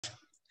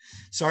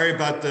Sorry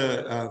about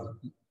the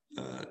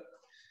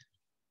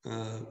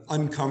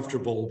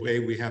uncomfortable way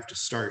we have to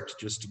start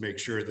just to make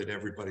sure that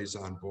everybody's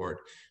on board.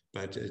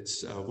 But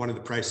it's one of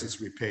the prices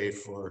we pay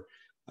for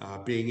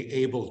being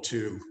able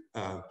to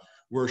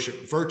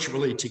worship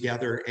virtually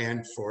together,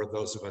 and for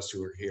those of us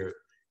who are here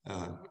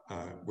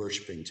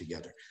worshiping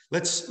together.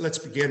 Let's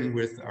begin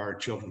with our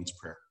children's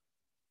prayer.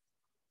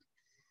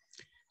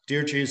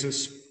 Dear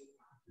Jesus,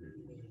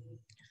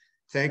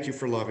 thank you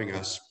for loving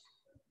us.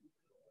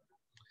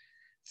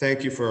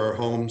 Thank you for our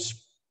homes.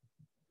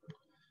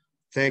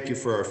 Thank you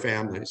for our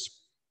families.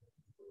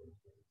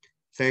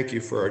 Thank you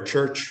for our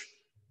church.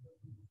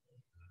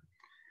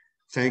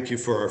 Thank you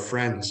for our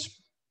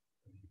friends.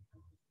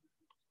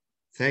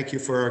 Thank you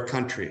for our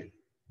country.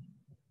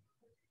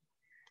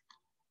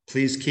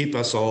 Please keep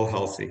us all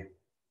healthy.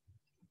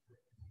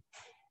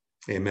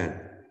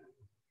 Amen.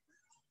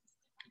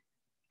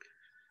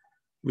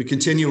 We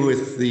continue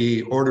with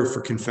the order for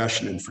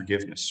confession and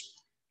forgiveness.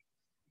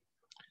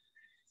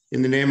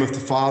 In the name of the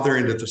Father,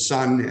 and of the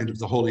Son, and of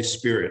the Holy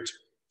Spirit.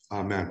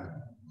 Amen.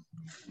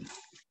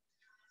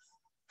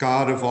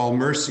 God of all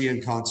mercy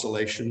and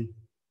consolation,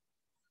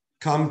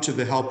 come to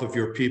the help of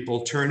your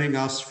people, turning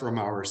us from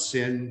our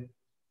sin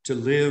to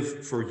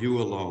live for you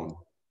alone.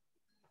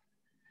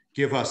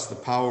 Give us the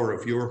power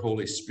of your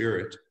Holy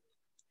Spirit,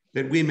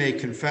 that we may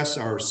confess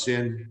our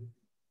sin,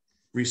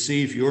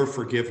 receive your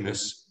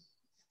forgiveness,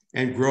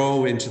 and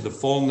grow into the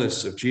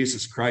fullness of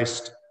Jesus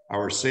Christ,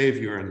 our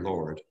Savior and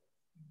Lord.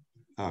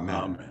 Amen.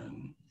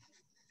 Amen.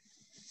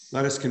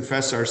 Let us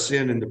confess our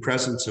sin in the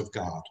presence of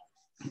God.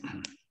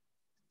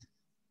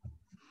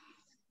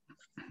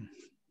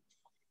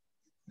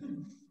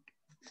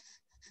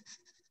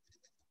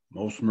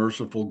 Most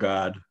merciful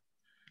God,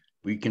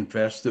 we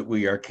confess that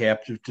we are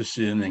captive to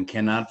sin and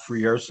cannot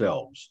free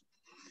ourselves.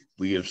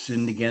 We have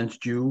sinned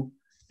against you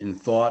in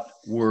thought,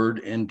 word,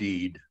 and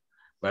deed,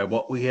 by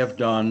what we have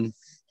done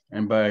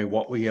and by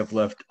what we have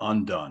left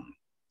undone.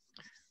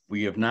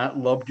 We have not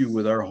loved you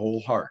with our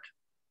whole heart.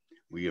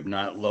 We have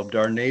not loved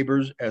our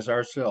neighbors as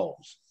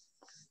ourselves.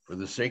 For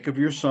the sake of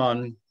your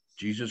Son,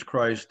 Jesus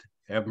Christ,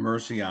 have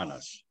mercy on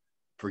us.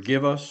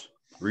 Forgive us,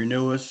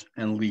 renew us,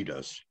 and lead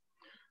us,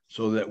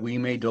 so that we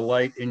may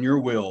delight in your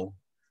will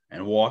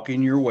and walk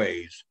in your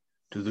ways,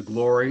 to the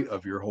glory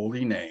of your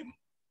holy name.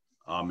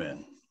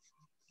 Amen.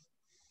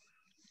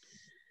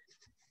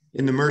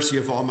 In the mercy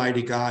of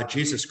Almighty God,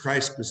 Jesus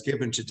Christ was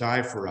given to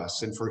die for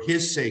us, and for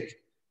his sake,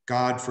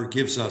 God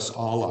forgives us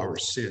all our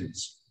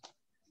sins.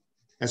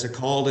 As a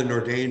called and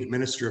ordained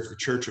minister of the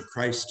Church of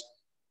Christ,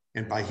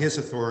 and by his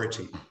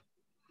authority,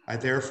 I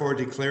therefore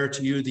declare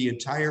to you the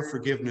entire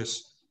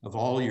forgiveness of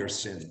all your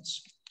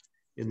sins.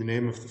 In the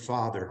name of the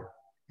Father,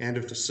 and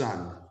of the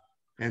Son,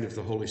 and of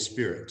the Holy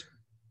Spirit.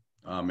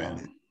 Amen.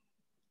 Amen.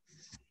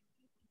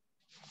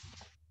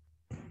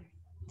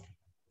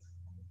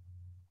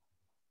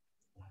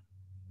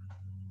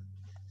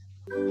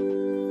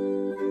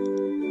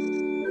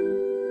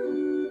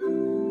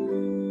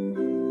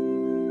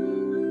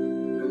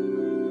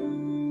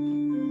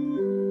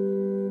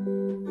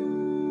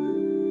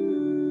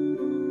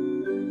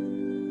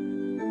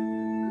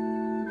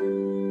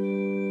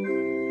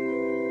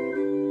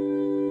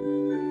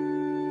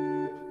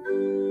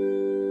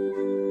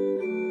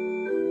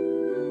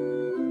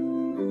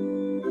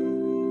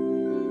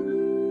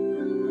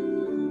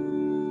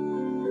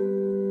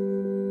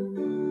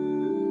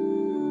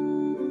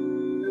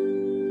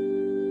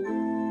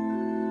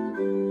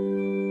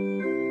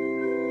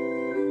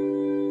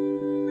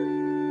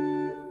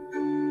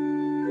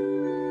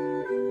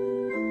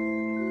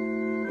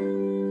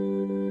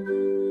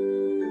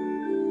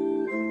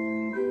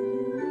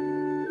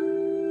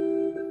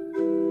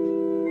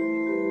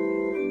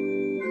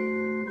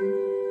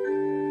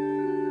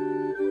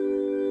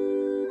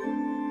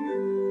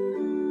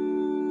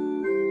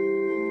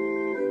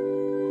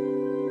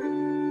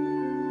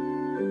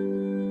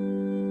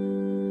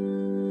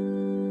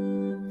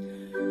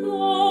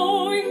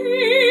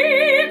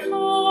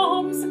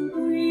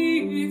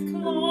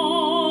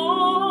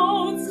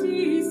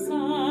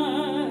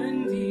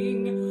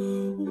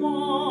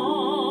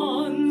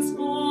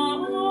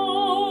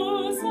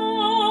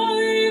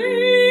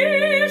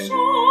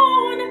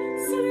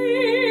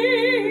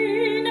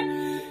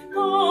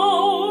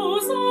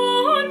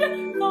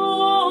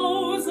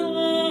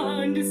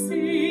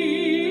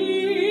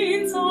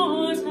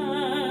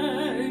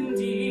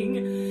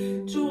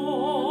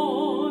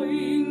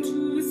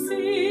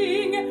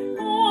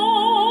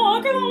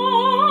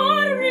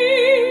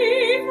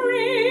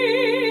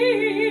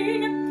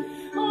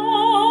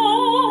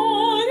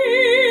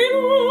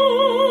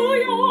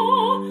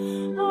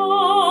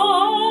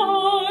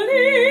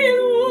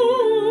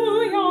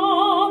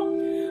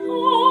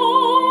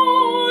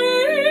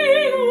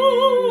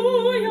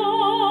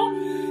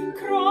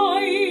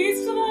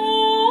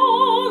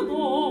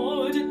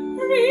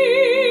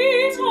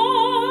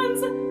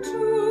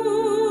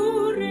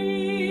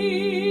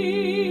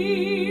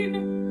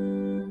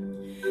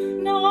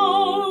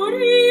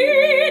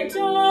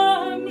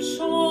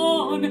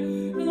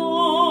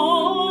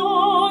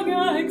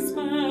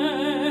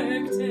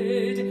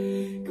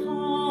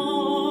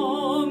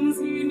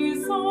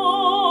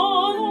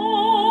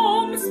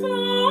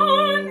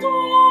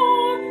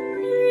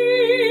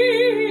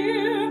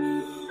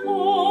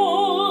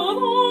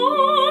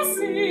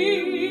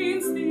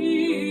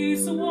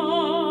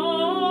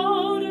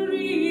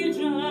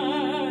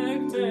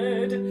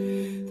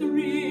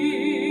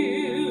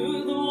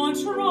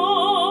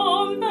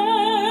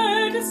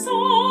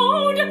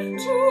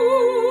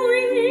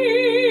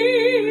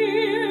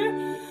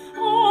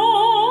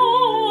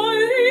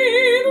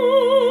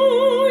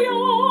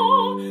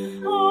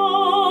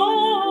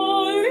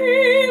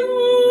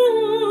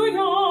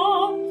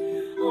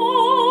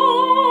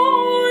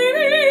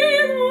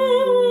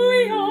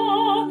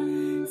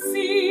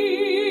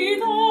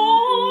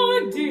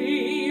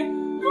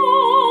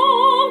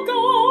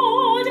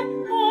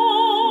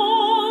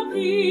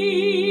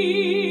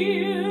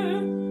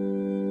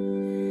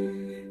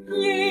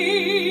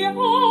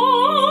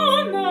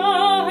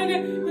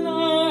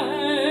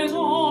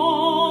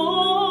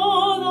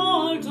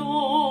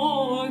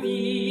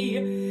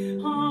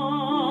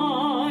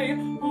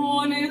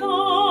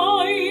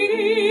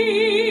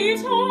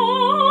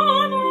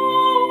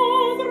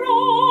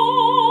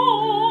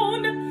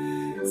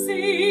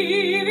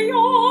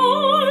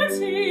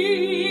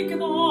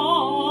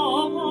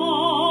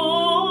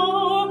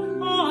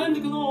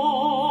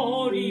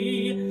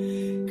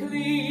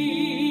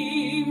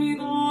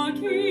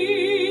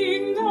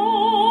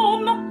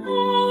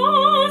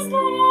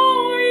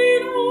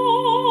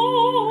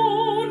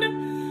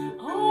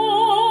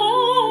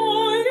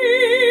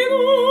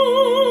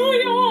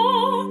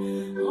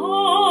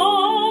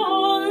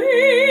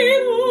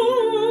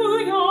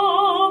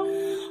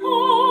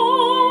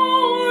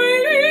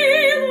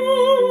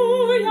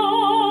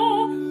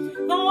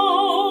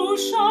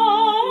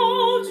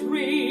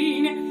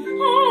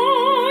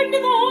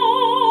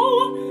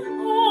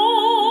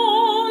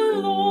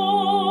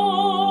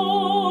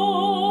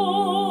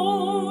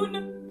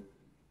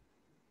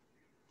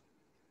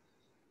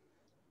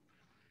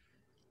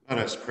 Let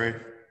us pray.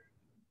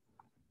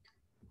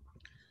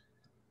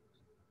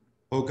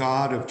 O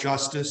God of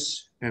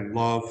justice and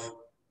love,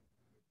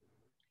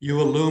 you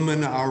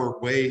illumine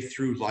our way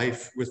through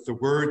life with the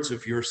words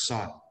of your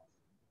Son.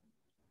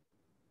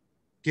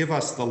 Give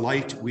us the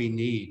light we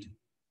need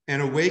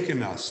and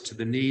awaken us to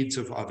the needs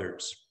of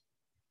others.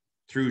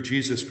 Through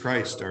Jesus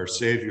Christ, our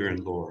Savior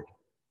and Lord.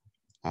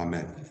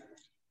 Amen.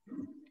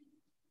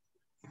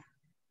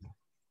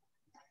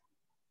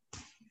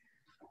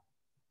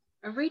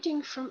 A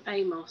reading from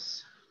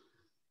Amos.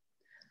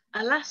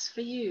 Alas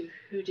for you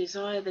who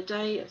desire the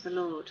day of the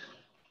Lord.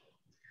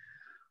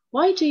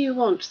 Why do you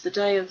want the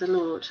day of the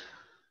Lord?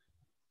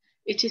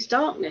 It is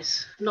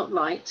darkness, not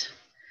light,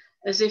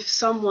 as if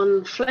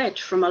someone fled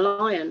from a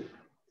lion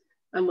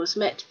and was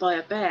met by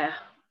a bear,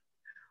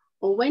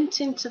 or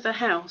went into the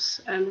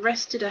house and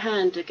rested a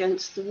hand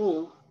against the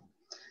wall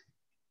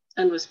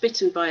and was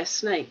bitten by a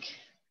snake.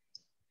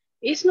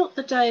 Is not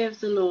the day of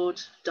the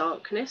Lord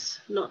darkness,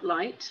 not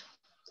light,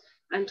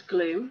 and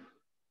gloom,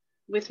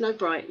 with no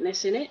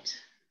brightness in it?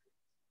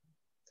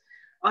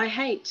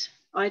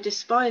 I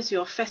despise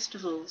your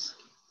festivals,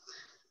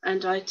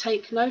 and I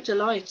take no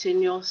delight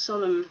in your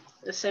solemn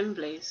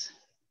assemblies.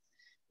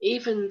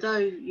 Even though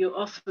you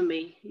offer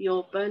me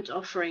your burnt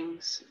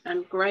offerings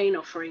and grain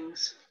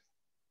offerings,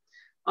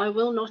 I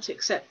will not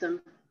accept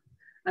them,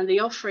 and the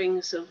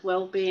offerings of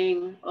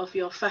well-being of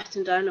your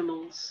fattened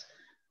animals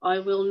I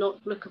will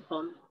not look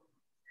upon.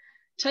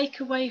 Take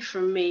away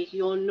from me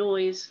your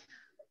noise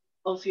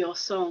of your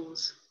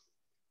songs.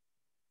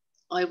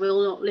 I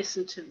will not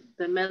listen to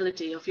the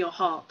melody of your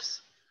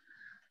harps.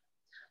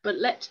 But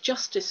let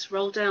justice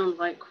roll down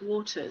like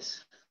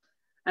waters,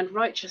 and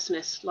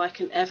righteousness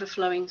like an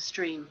ever-flowing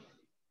stream.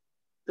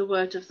 The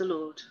word of the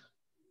Lord.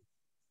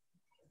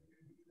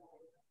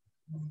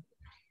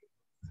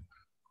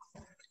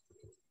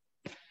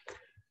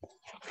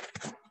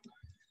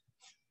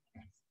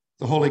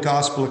 The Holy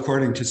Gospel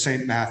according to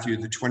St. Matthew,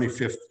 the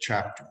 25th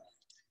chapter.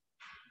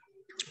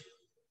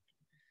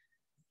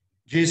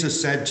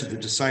 Jesus said to the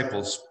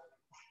disciples,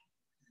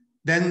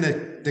 "Then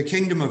the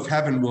kingdom of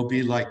heaven will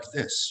be like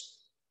this.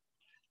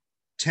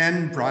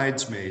 10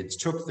 bridesmaids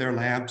took their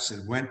lamps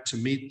and went to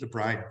meet the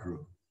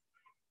bridegroom.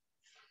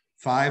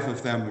 5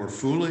 of them were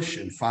foolish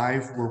and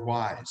 5 were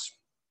wise.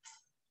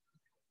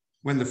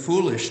 When the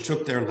foolish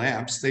took their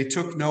lamps, they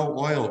took no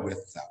oil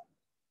with them,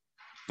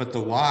 but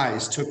the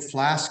wise took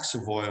flasks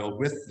of oil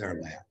with their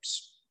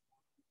lamps.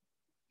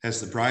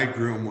 As the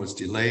bridegroom was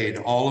delayed,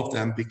 all of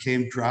them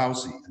became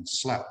drowsy and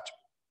slept.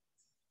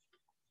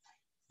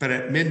 But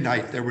at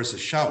midnight there was a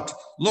shout,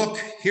 'Look,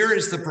 here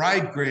is the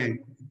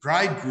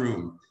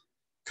bridegroom.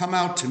 Come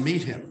out to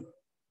meet him.'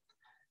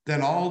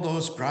 Then all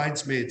those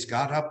bridesmaids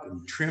got up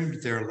and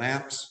trimmed their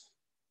lamps.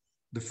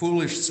 The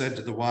foolish said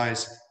to the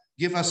wise,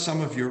 'Give us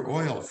some of your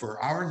oil,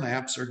 for our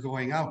lamps are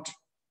going out.'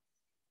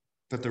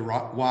 But the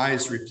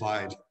wise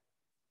replied,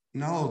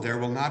 'No, there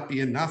will not be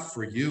enough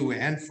for you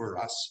and for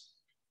us.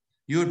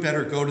 You had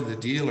better go to the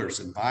dealers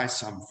and buy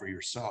some for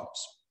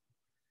yourselves.'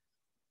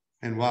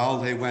 And while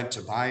they went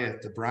to buy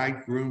it, the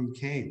bridegroom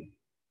came,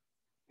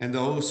 and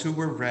those who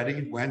were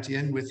ready went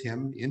in with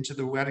him into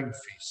the wedding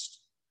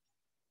feast,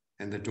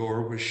 and the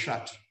door was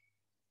shut.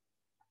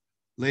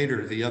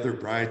 Later, the other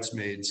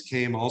bridesmaids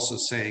came also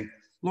saying,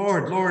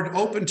 'Lord, Lord,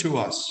 open to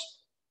us.'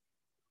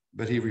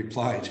 But he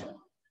replied,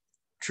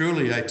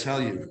 'Truly, I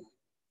tell you,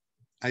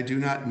 I do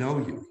not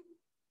know you.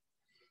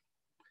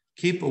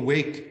 Keep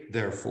awake,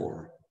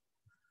 therefore,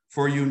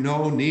 for you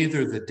know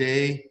neither the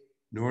day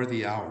nor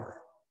the hour.'"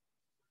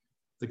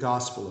 The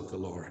Gospel of the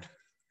Lord.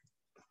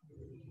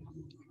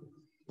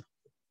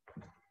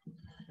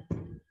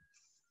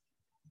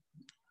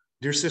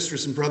 Dear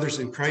sisters and brothers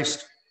in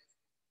Christ,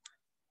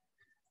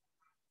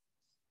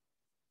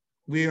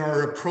 we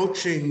are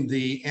approaching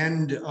the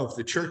end of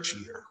the church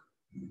year.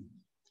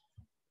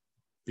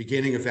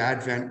 Beginning of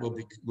Advent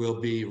will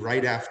be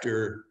right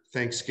after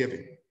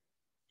Thanksgiving.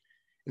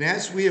 And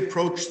as we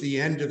approach the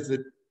end of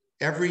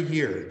every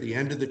year, the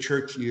end of the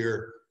church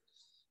year,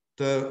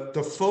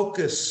 the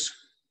focus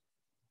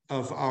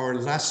of our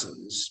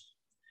lessons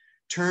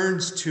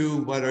turns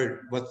to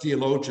what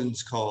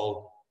theologians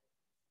call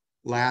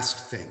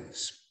last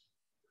things.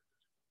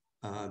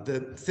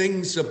 The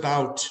things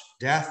about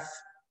death,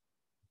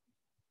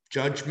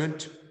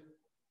 judgment,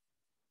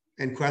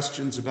 and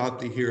questions about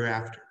the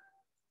hereafter.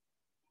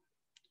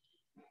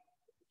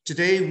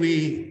 Today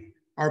we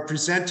are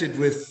presented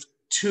with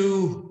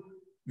 2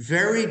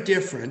 very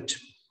different,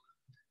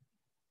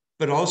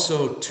 but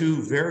also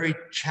 2 very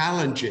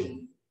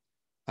challenging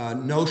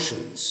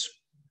notions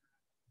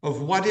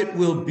of what it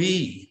will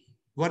be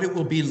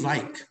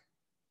like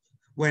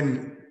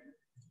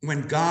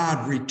when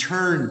God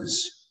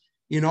returns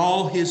in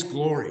all his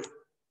glory.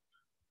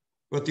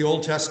 What the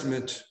Old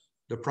Testament,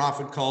 the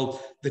prophet called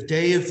the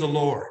day of the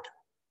Lord.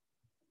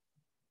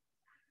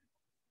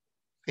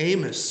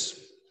 Amos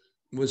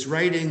was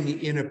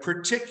writing in a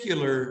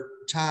particular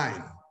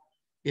time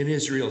in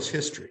Israel's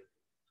history.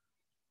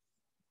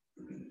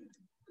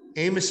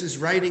 Amos is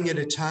writing at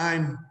a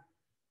time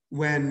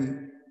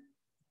when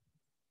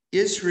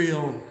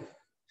Israel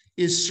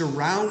is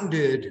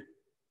surrounded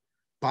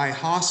by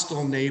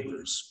hostile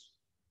neighbors.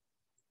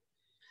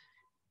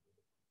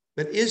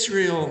 But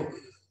Israel,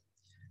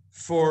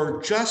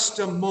 for just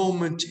a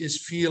moment,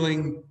 is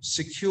feeling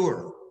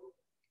secure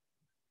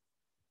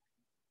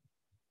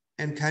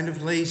and kind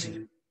of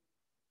lazy.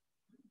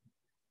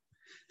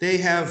 They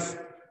have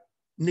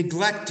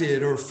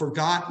neglected or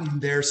forgotten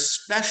their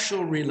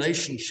special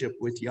relationship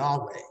with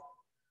Yahweh,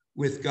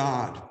 with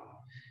God,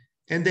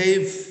 and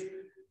they've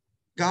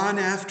gone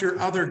after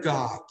other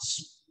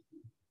gods.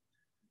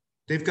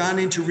 They've gone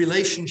into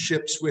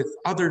relationships with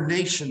other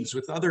nations,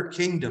 with other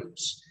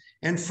kingdoms,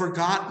 and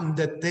forgotten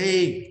that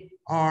they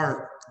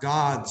are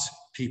God's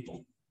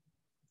people,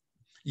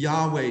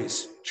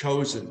 Yahweh's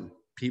chosen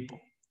people.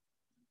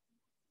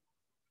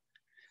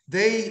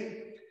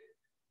 They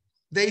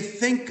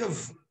think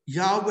of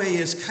Yahweh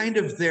as kind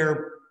of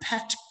their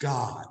pet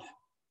God,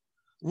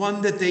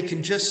 one that they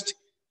can just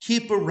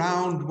keep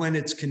around when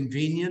it's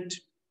convenient,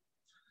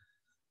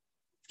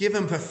 give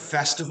him a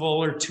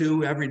festival or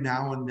two every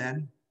now and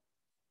then.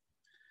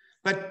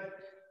 But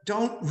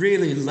don't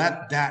really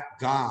let that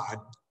God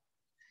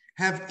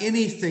have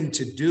anything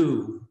to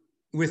do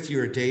with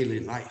your daily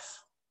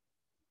life.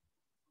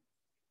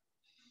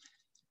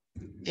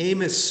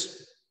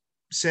 Amos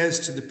says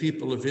to the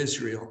people of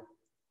Israel,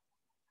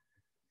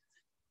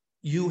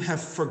 you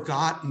have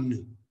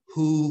forgotten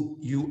who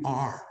you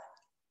are.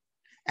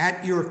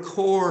 At your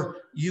core,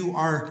 you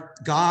are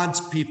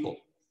God's people.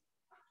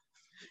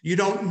 You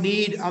don't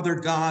need other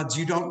gods.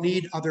 You don't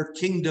need other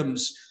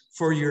kingdoms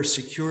for your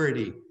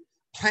security.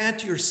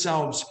 Plant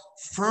yourselves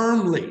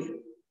firmly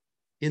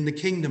in the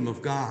kingdom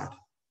of God.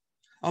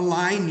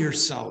 Align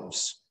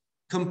yourselves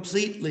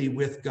completely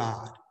with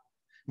God.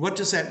 What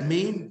does that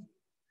mean?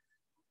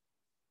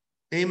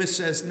 Amos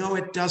says, no,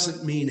 it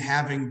doesn't mean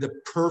having the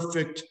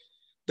perfect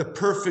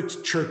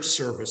church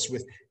service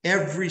with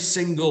every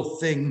single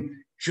thing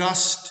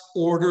just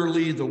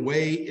orderly the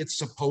way it's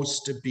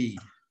supposed to be.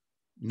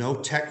 No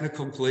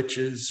technical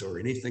glitches or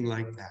anything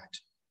like that.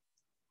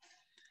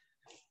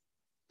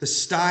 The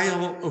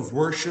style of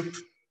worship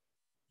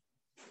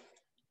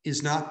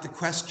is not the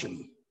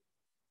question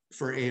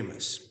for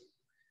Amos.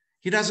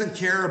 He doesn't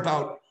care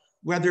about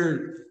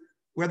whether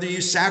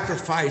you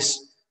sacrifice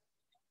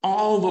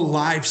all the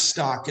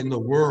livestock in the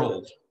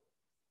world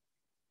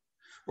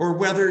or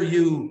whether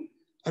you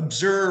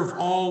observe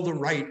all the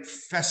right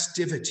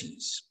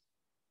festivities.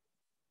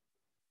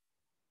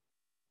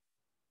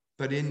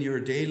 But in your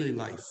daily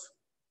life,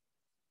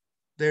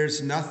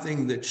 there's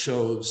nothing that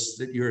shows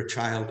that you're a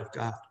child of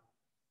God.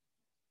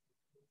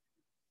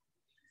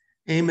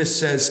 Amos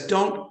says,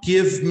 don't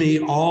give me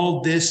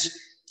all this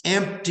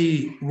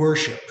empty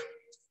worship.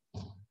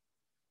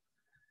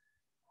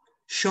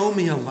 Show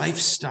me a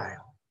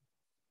lifestyle.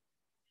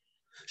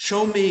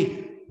 Show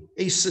me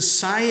a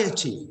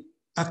society,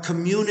 a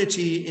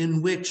community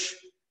in which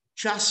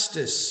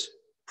justice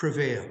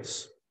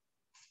prevails,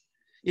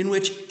 in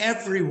which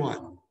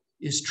everyone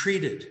is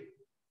treated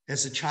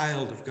as a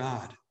child of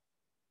God.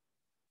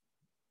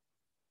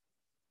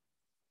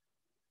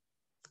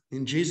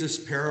 In Jesus'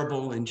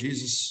 parable, in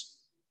Jesus'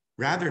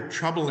 rather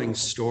troubling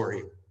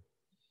story,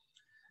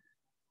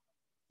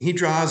 he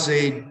draws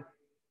a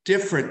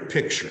different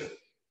picture,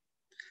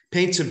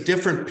 paints a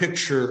different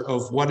picture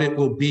of what it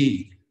will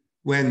be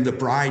when the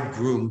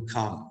bridegroom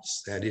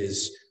comes, that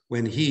is,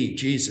 when he,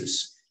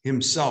 Jesus,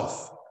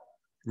 himself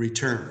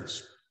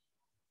returns.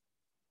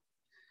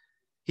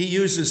 He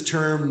uses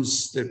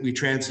terms that we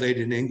translate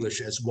in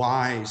English as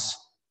wise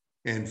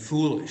and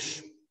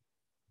foolish.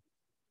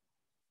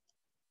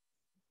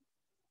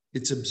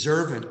 It's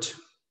observant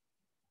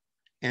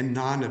and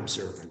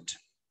non-observant.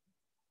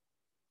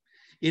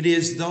 It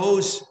is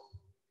those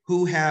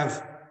who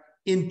have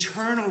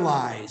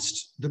internalized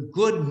the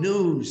good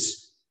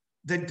news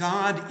that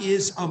God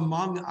is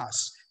among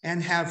us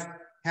and have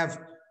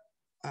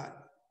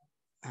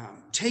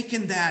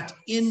taken that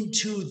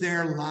into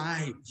their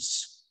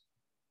lives.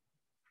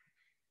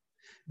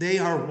 They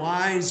are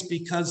wise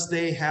because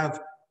they have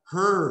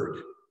heard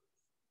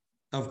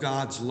of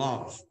God's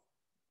love.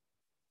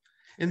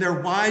 And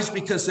they're wise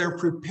because they're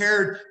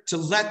prepared to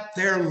let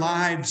their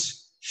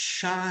lives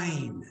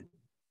shine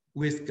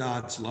with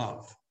God's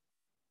love.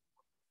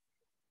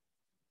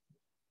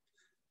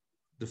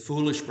 The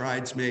foolish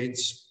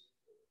bridesmaids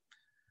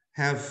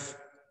have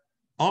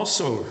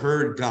also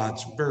heard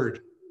God's word,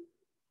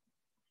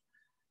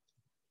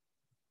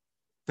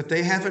 but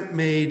they haven't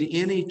made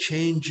any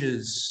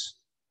changes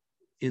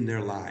in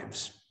their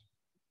lives.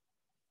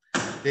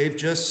 They've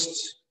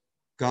just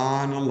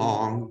gone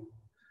along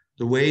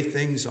the way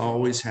things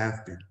always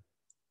have been.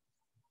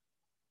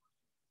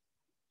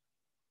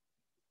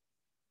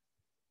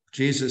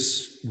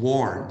 Jesus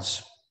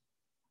warns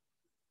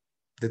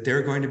that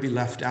they're going to be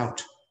left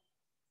out.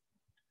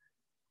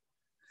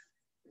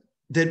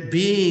 That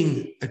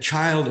being a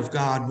child of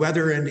God,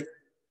 whether a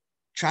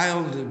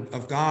child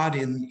of God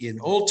in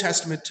Old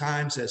Testament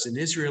times as an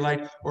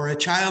Israelite, or a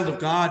child of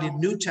God in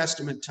New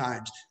Testament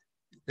times,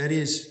 that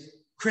is,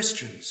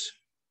 Christians,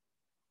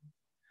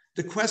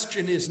 The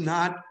question is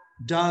not,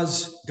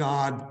 does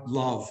God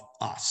love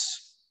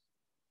us?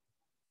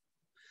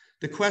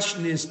 The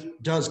question is,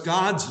 does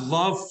God's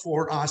love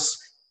for us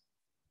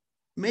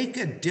make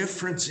a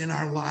difference in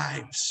our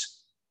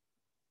lives?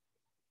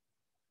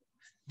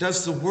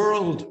 Does the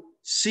world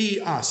see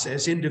us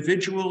as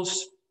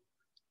individuals,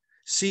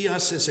 see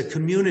us as a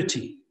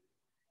community,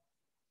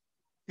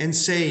 and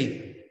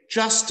say,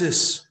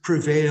 justice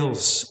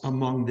prevails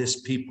among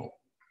this people?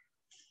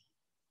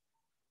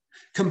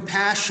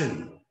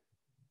 Compassion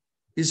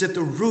is at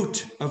the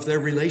root of their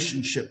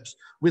relationships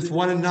with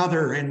one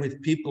another and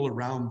with people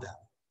around them.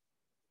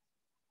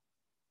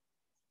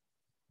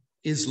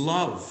 Is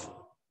love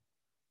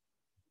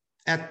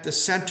at the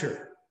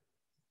center?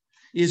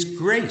 Is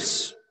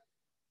grace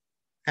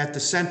at the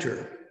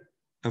center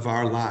of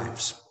our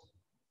lives?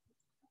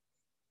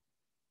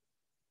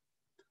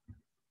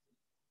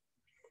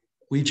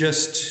 We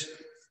just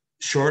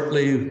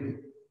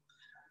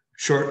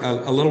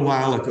a little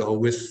while ago,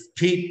 with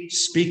Pete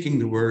speaking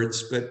the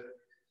words, but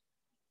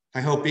I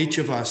hope each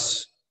of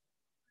us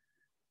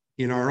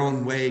in our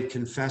own way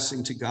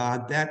confessing to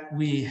God that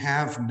we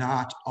have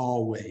not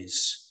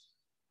always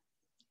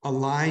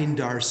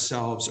aligned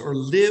ourselves or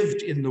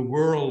lived in the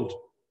world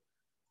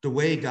the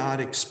way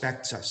God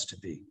expects us to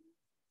be.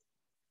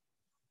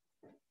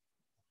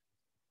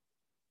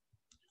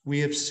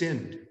 We have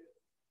sinned.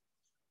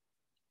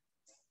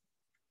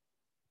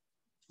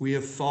 We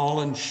have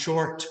fallen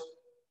short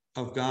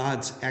of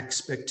God's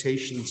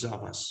expectations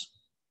of us.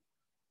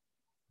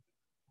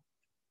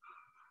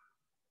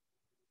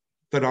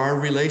 But our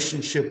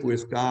relationship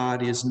with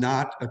God is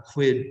not a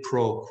quid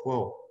pro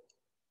quo.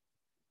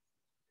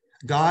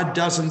 God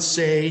doesn't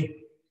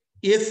say,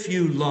 if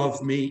you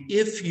love me,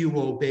 if you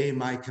obey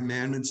my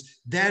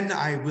commandments, then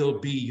I will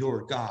be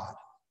your God.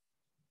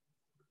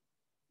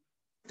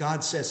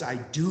 God says, I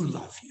do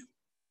love you.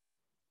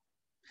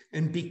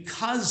 And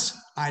because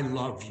I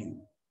love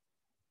you,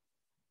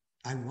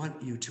 I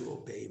want you to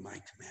obey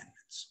my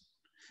commandments,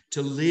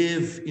 to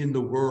live in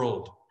the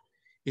world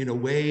in a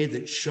way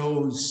that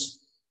shows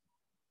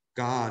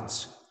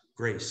God's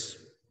grace.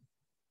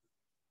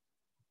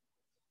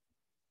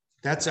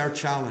 That's our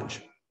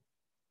challenge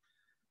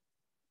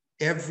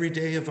every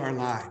day of our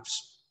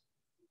lives,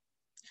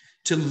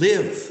 to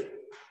live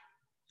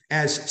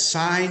as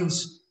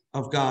signs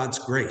of God's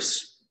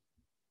grace,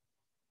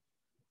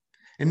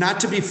 and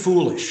not to be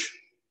foolish,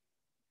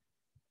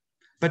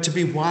 but to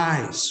be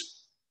wise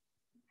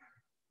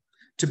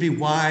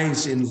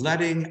in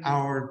letting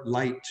our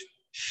light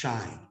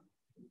shine.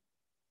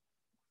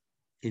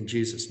 In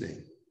Jesus'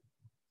 name,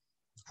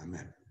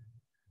 amen.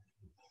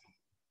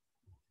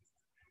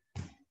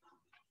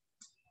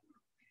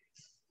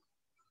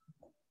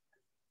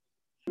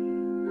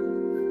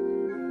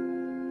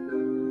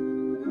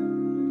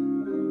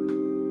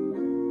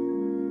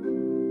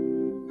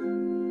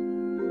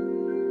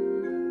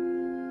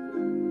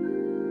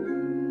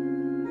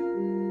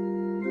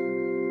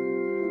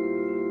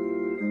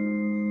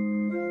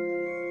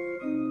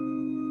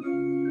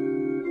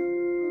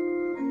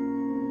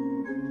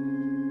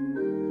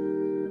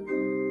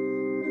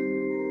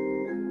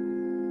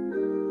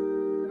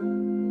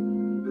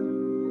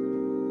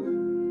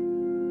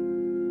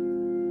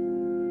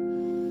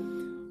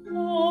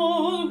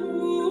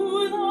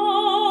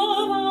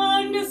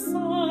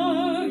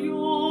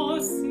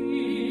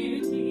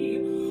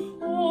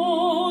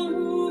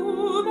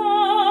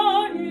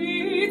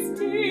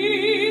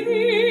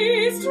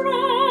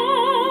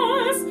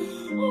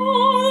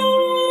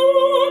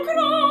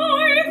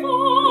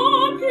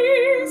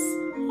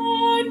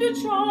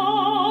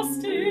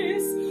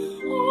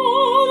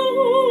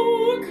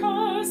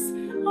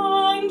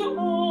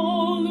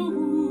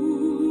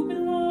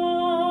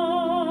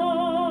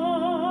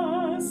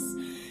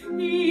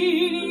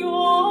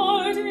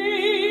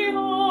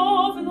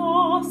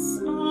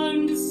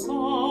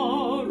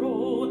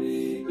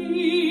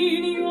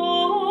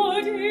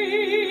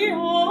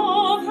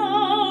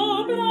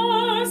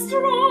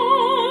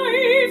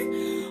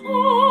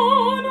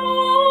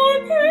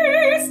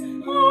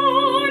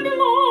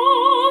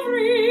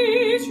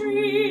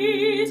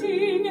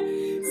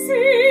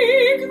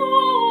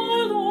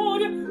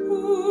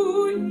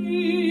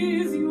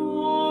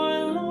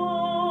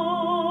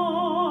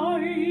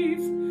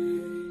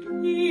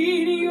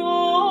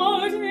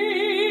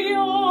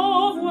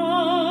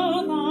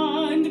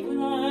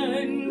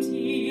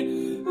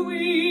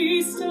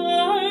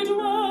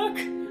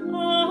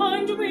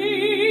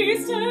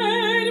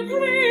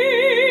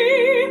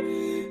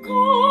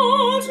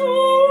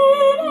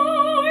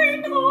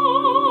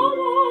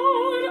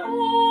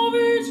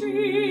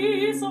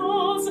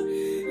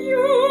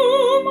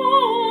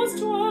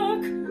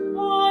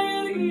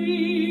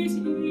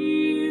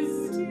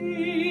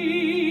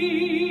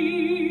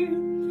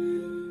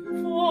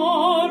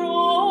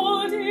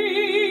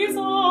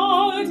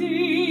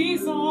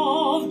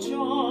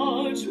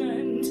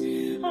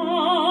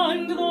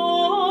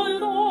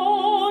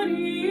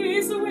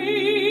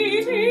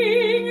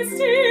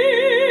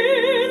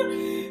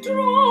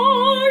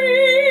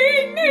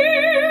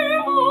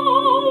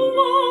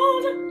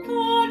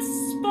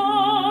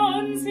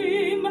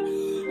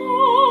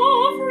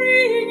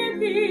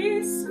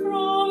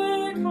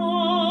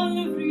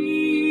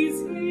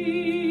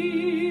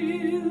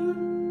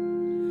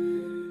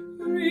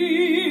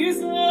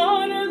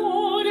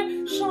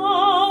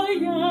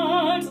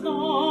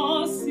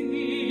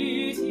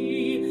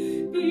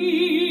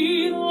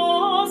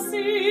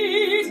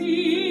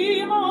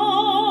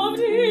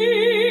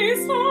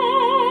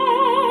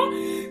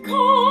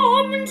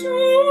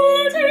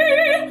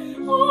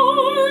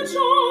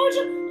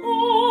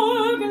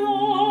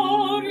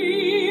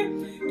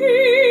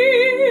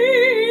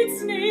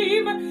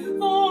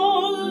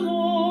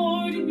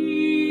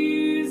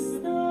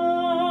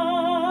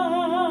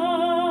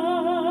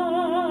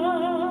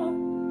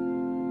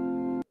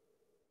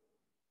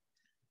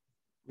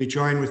 We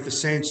join with the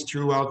saints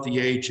throughout the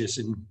ages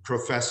in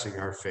professing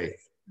our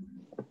faith.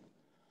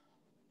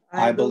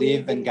 I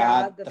believe in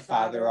God, the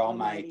Father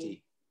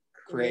Almighty,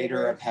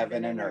 creator of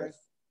heaven and earth.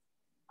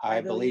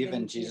 I believe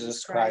in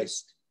Jesus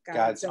Christ,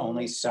 God's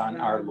only Son,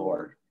 our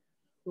Lord,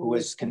 who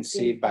was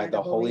conceived by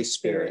the Holy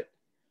Spirit,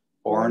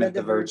 born of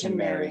the Virgin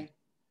Mary,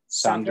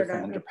 suffered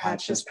under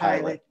Pontius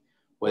Pilate,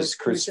 was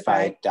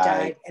crucified,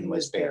 died, and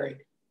was buried.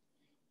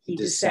 He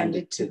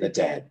descended to the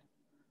dead.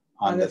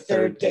 On the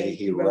third day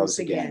he rose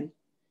again.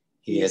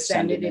 He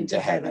ascended into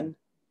heaven.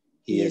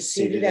 He is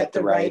seated at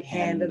the right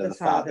hand of the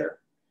Father,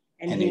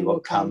 and he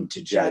will come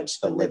to judge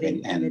the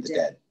living and the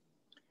dead.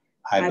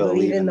 I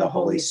believe in the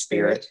Holy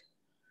Spirit,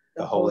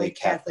 the Holy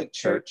Catholic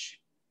Church,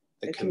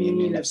 the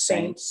communion of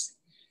saints,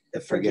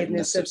 the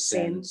forgiveness of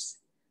sins,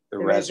 the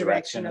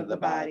resurrection of the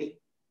body,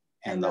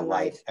 and the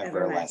life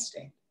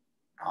everlasting.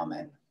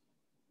 Amen.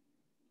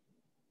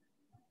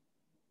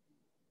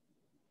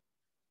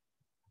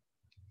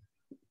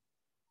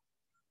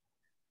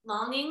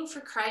 Longing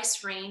for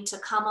Christ's reign to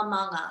come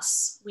among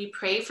us, we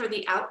pray for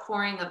the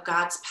outpouring of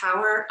God's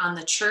power on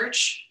the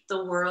church,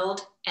 the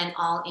world, and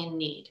all in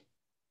need.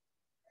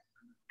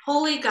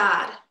 Holy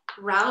God,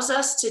 rouse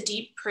us to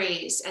deep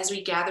praise as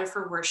we gather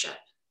for worship.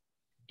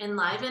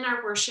 Enliven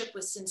our worship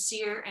with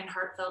sincere and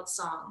heartfelt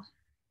song.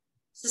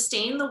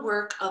 Sustain the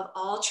work of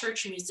all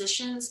church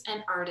musicians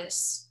and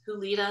artists who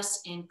lead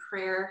us in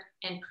prayer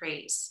and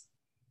praise.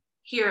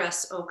 Hear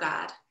us, O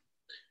God.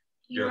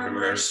 Your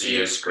mercy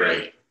is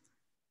great.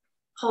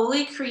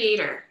 Holy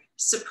Creator,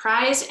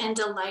 surprise and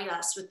delight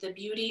us with the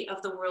beauty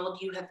of the world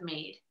you have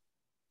made.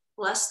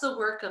 Bless the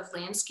work of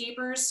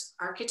landscapers,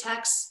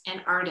 architects,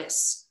 and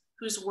artists,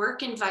 whose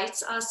work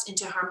invites us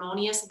into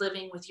harmonious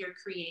living with your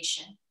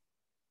creation.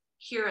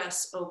 Hear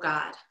us, O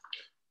God.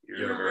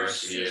 Your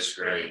mercy is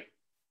great.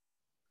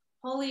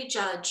 Holy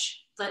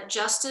Judge, let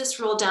justice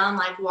roll down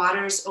like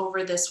waters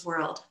over this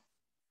world.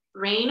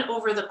 Reign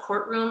over the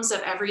courtrooms of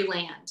every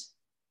land,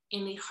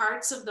 in the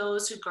hearts of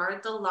those who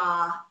guard the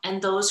law and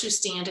those who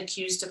stand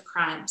accused of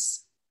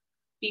crimes.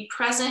 Be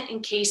present in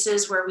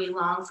cases where we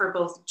long for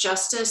both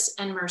justice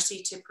and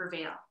mercy to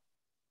prevail.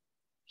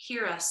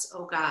 Hear us,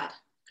 O God.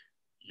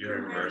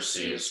 Your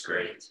mercy is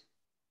great.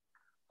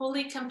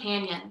 Holy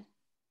Companion,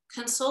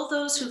 console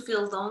those who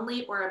feel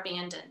lonely or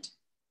abandoned.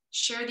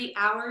 Share the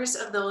hours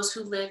of those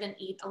who live and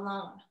eat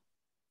alone.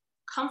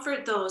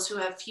 Comfort those who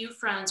have few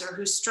friends or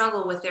who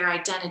struggle with their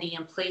identity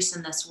and place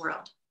in this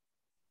world.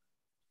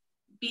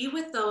 Be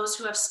with those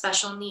who have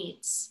special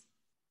needs,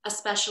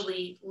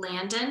 especially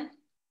Landon,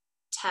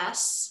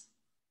 Tess,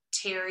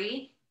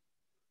 Terry,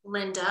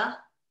 Linda,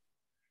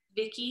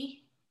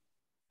 Vicky,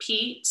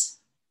 Pete,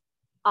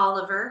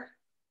 Oliver,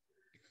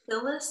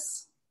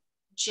 Phyllis,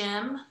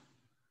 Jim,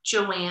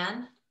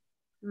 Joanne,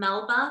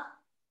 Melba,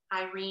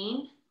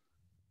 Irene,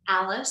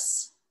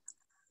 Alice,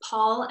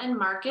 Paul and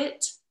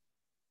Margaret,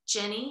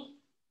 Jenny,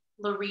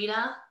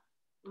 Loretta,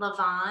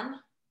 Lavon,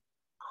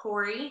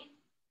 Corey,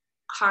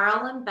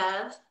 Carl and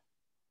Bev,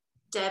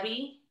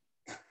 Debbie,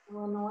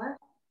 Eleanor,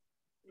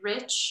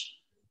 Rich,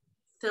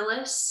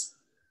 Phyllis,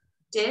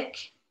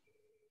 Dick,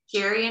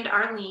 Jerry and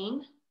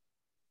Arlene,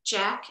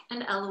 Jack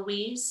and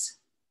Eloise,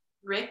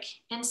 Rick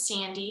and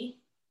Sandy,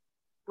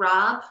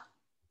 Rob,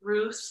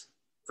 Ruth,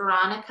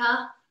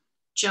 Veronica,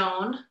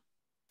 Joan,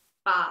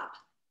 Bob,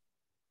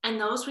 and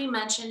those we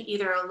mention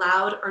either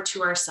aloud or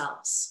to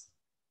ourselves.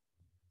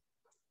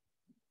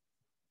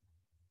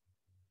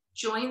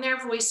 Join their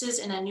voices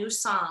in a new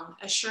song,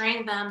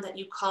 assuring them that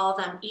you call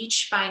them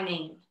each by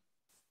name.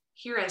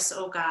 Hear us,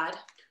 O God.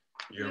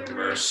 Your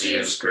mercy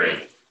is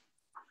great.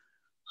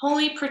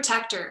 Holy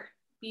Protector,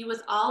 be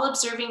with all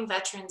observing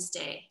Veterans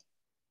Day.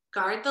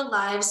 Guard the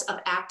lives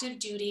of active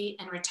duty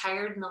and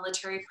retired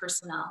military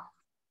personnel.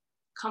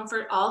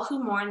 Comfort all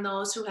who mourn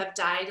those who have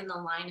died in the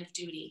line of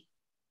duty.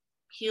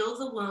 Heal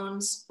the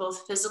wounds,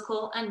 both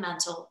physical and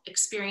mental,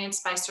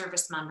 experienced by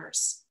service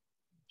members.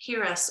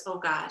 Hear us, O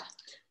God.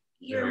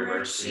 Your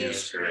mercy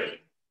is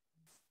great.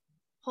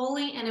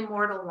 Holy and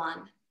immortal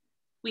one,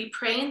 we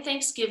pray in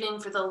thanksgiving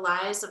for the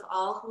lives of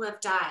all who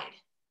have died.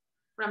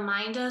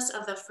 Remind us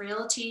of the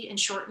frailty and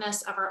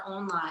shortness of our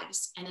own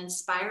lives and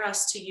inspire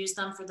us to use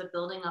them for the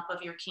building up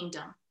of your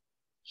kingdom.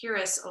 Hear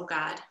us, O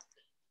God.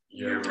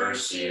 Your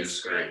mercy is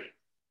great.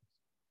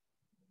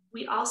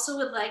 We also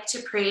would like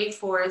to pray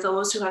for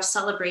those who have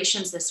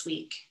celebrations this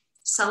week.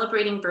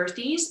 Celebrating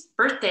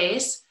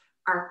birthdays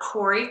are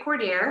Corey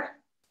Cordair,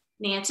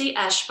 Nancy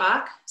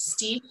Eschbach,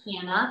 Steve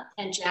Hanna,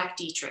 and Jack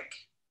Dietrich.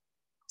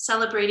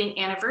 Celebrating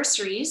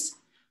anniversaries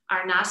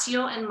are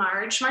Nacio and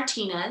Marge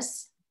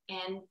Martinez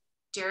and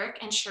Derek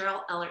and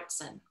Cheryl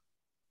Ellertson.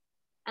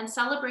 And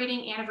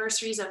celebrating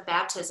anniversaries of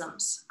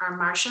baptisms are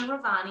Marcia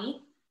Ravani,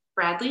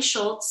 Bradley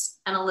Schultz,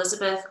 and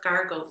Elizabeth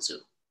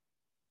Gargozu.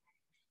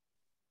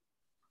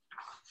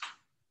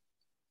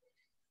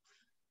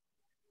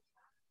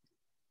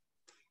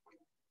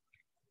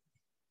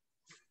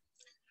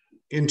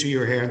 Into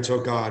your hands, O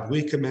God,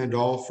 we commend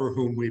all for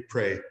whom we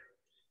pray,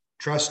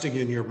 trusting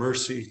in your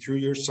mercy through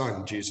your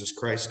Son, Jesus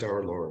Christ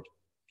our Lord.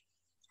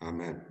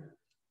 Amen.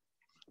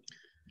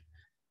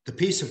 The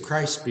peace of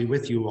Christ be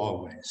with you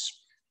always.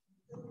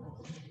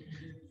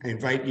 I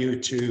invite you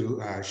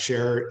to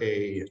share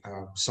a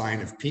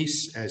sign of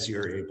peace as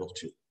you're able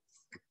to.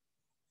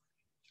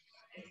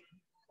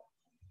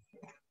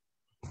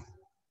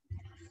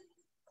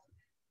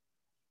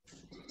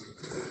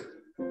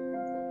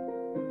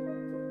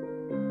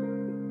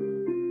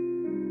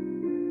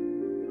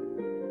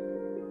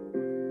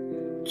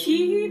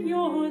 Keep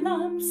your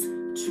lamps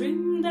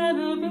trimmed and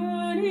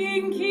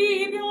a-burning,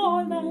 keep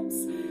your lamps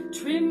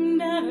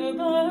trimmed and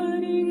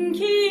a-burning,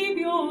 keep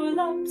your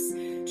lamps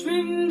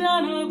trimmed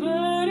and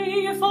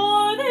a-burning,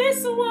 for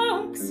this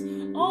work's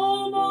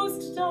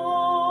almost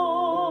done.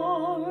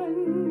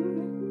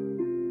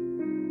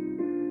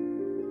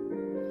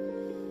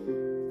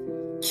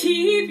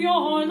 Keep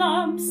your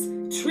lamps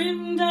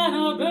trimmed and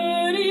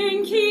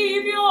a-burning,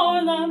 keep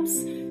your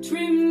lamps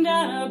trimmed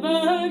and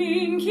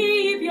a-burning,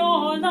 keep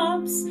your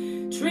lamps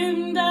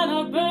trimmed and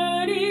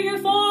a-burning,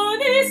 for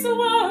this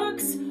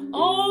work's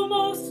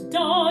almost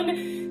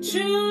done.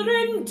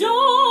 Children,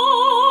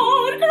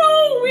 don't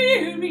grow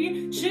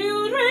weary,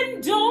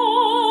 children,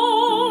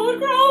 don't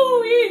grow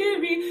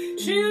weary,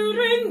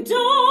 children,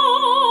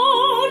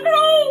 don't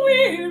grow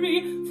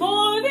weary,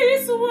 for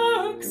this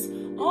work's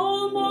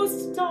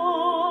almost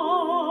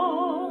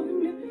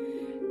done.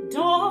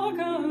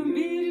 Darker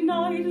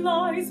midnight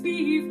lies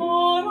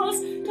before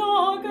us,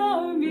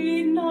 darker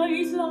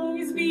midnight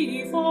lies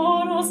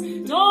before us,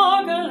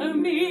 darker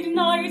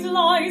midnight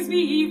lies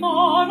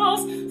before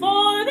us,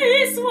 for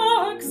this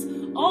work's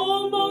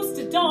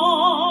almost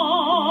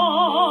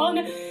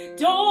done.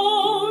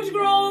 Don't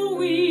grow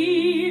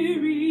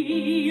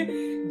weary,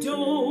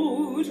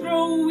 don't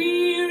grow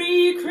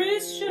weary,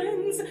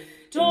 Christians,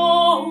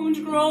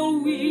 don't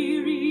grow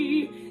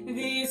weary,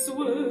 this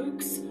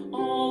work's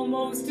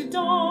almost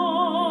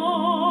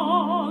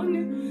done.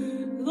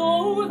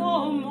 Though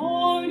the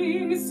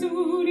morning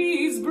soon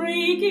is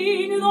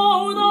breaking,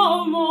 though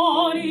the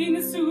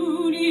morning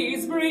soon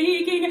is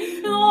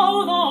breaking,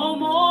 though the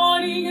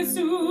morning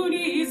soon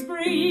is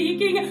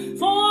breaking,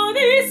 for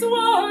this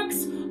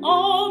work's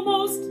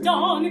almost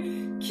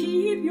done.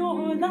 Keep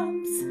your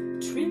lamps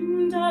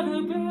trimmed and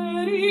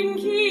a-burning,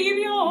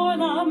 keep your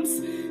lamps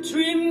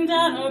trimmed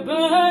and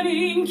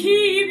a-burning,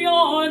 keep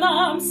your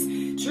lamps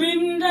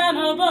trimmed and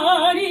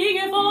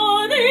a-burning,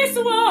 for this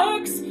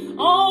work's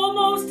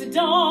almost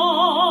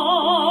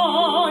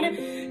done.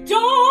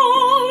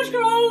 Don't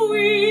grow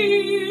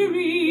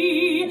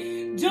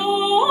weary,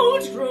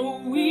 don't grow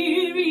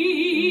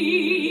weary,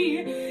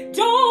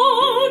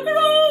 don't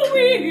grow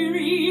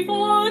weary,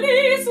 for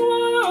this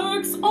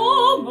work's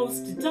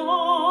almost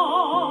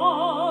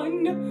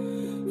done.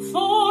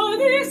 For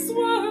this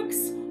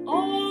work's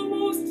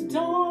almost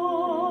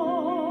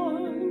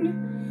done.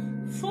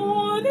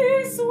 For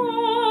this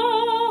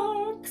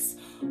work's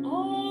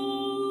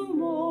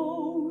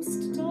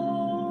almost done.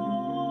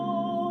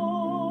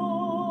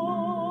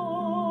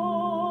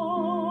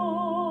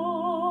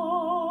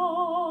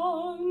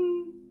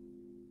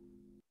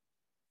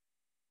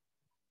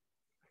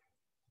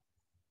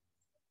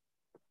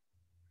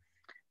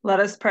 Let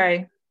us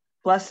pray.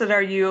 Blessed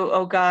are you,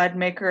 O God,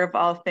 maker of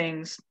all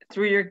things.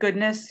 Through your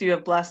goodness, you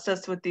have blessed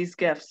us with these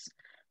gifts,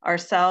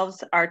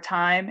 ourselves, our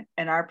time,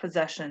 and our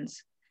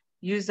possessions.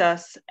 Use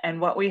us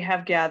and what we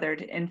have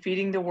gathered in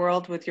feeding the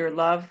world with your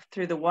love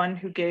through the one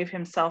who gave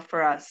himself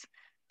for us,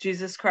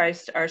 Jesus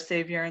Christ, our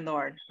Savior and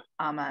Lord.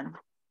 Amen.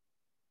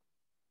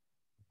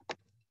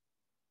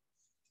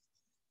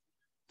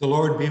 The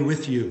Lord be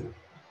with you.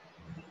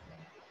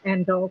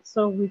 And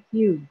also with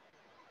you.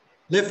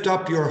 Lift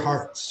up your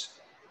hearts.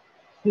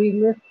 We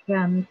lift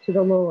them to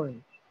the Lord.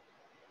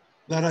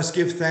 Let us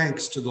give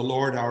thanks to the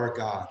Lord our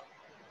God.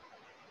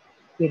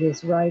 It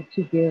is right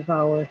to give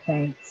our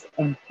thanks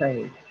and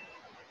praise.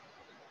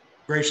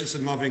 Gracious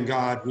and loving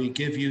God, we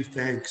give you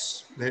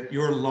thanks that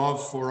your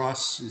love for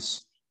us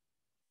is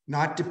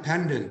not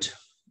dependent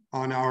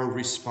on our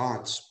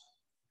response.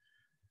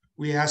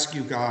 We ask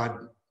you,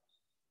 God,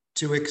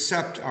 to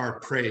accept our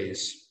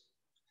praise,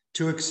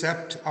 to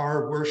accept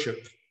our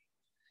worship,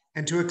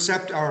 and to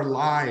accept our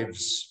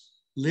lives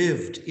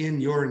lived in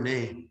your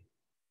name.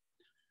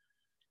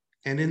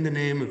 And in the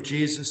name of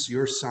Jesus,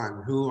 your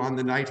Son, who on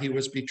the night he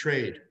was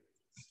betrayed,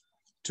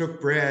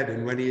 took bread,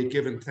 and when he had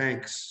given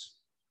thanks,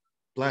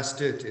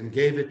 blessed it and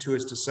gave it to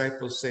his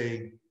disciples,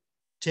 saying,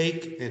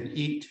 "Take and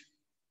eat.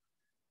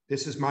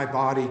 This is my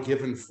body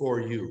given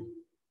for you.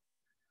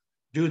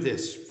 Do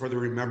this for the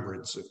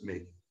remembrance of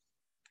me."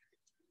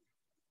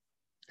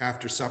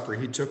 After supper,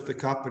 he took the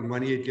cup, and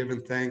when he had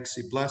given thanks,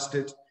 he blessed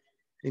it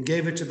and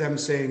gave it to them,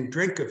 saying,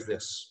 "Drink of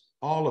this,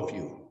 all of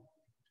you.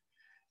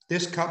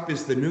 This cup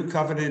is the new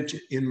covenant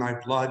in my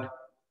blood,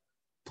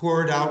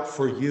 poured out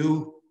for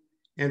you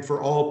and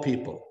for all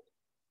people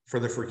for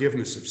the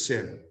forgiveness of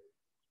sin.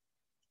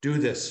 Do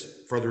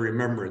this for the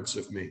remembrance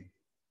of me."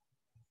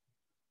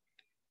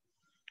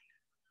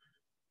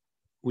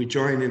 We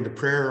join in the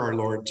prayer our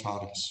Lord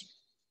taught us.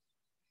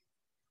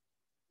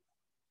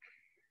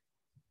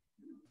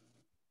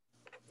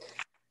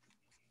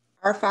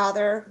 Our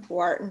Father, who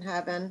art in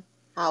heaven,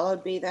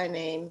 Hallowed be thy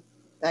name.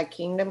 Thy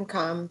kingdom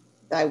come,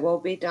 thy will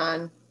be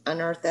done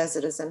on earth as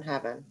it is in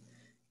heaven.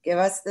 Give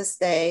us this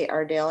day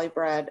our daily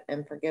bread,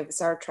 and forgive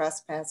us our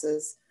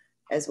trespasses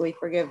as we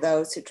forgive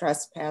those who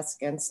trespass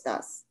against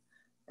us.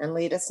 And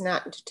lead us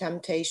not into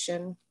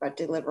temptation, but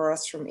deliver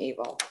us from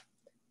evil.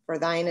 For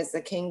thine is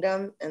the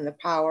kingdom and the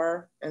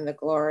power and the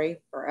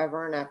glory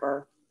forever and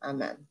ever.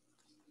 Amen.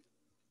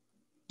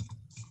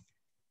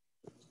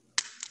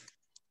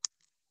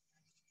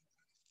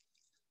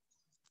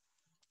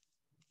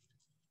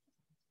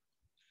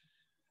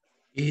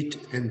 Eat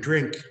and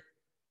drink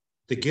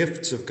the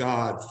gifts of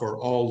God for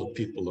all the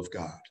people of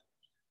God,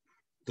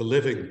 the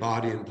living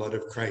body and blood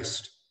of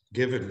Christ,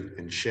 given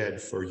and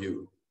shed for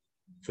you,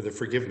 for the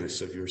forgiveness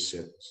of your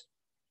sins.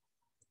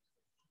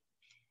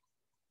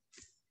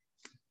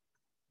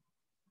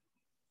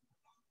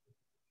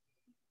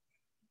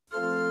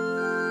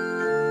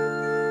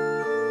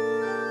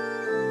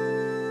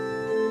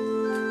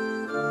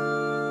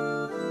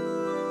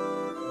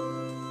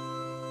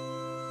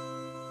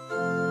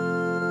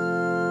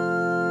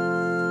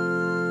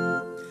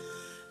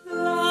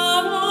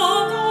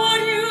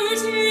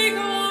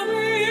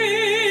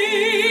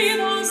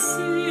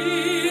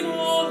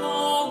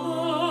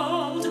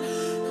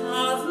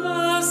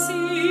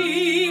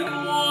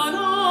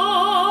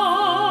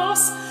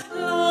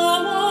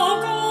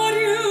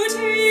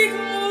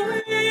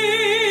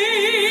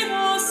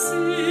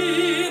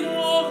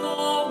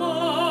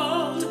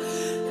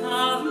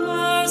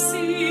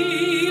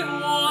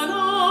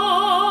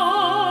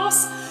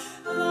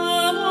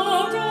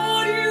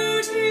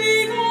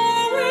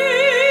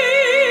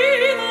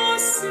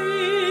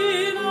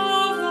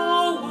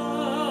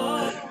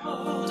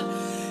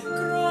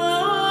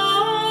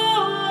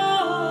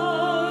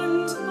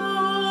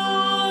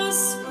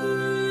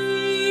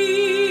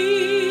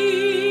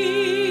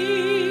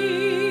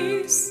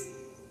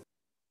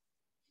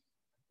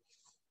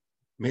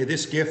 May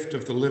this gift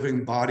of the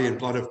living body and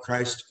blood of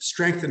Christ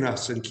strengthen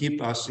us and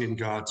keep us in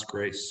God's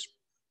grace.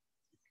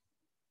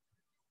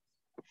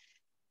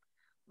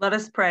 Let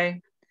us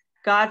pray.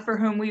 God, for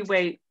whom we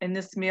wait, in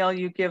this meal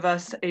you give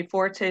us a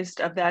foretaste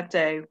of that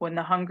day when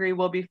the hungry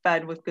will be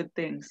fed with good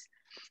things.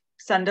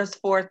 Send us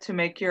forth to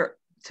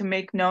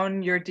make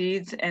known your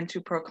deeds and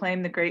to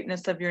proclaim the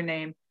greatness of your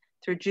name,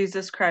 through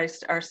Jesus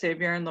Christ, our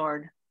Savior and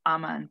Lord.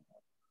 Amen.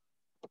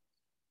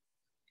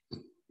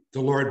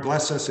 The Lord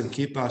bless us and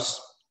keep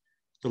us.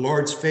 The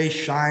Lord's face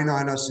shine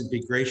on us and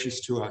be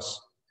gracious to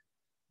us.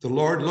 The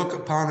Lord look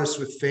upon us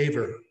with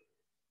favor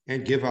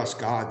and give us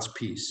God's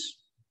peace.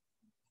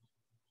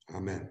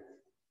 Amen.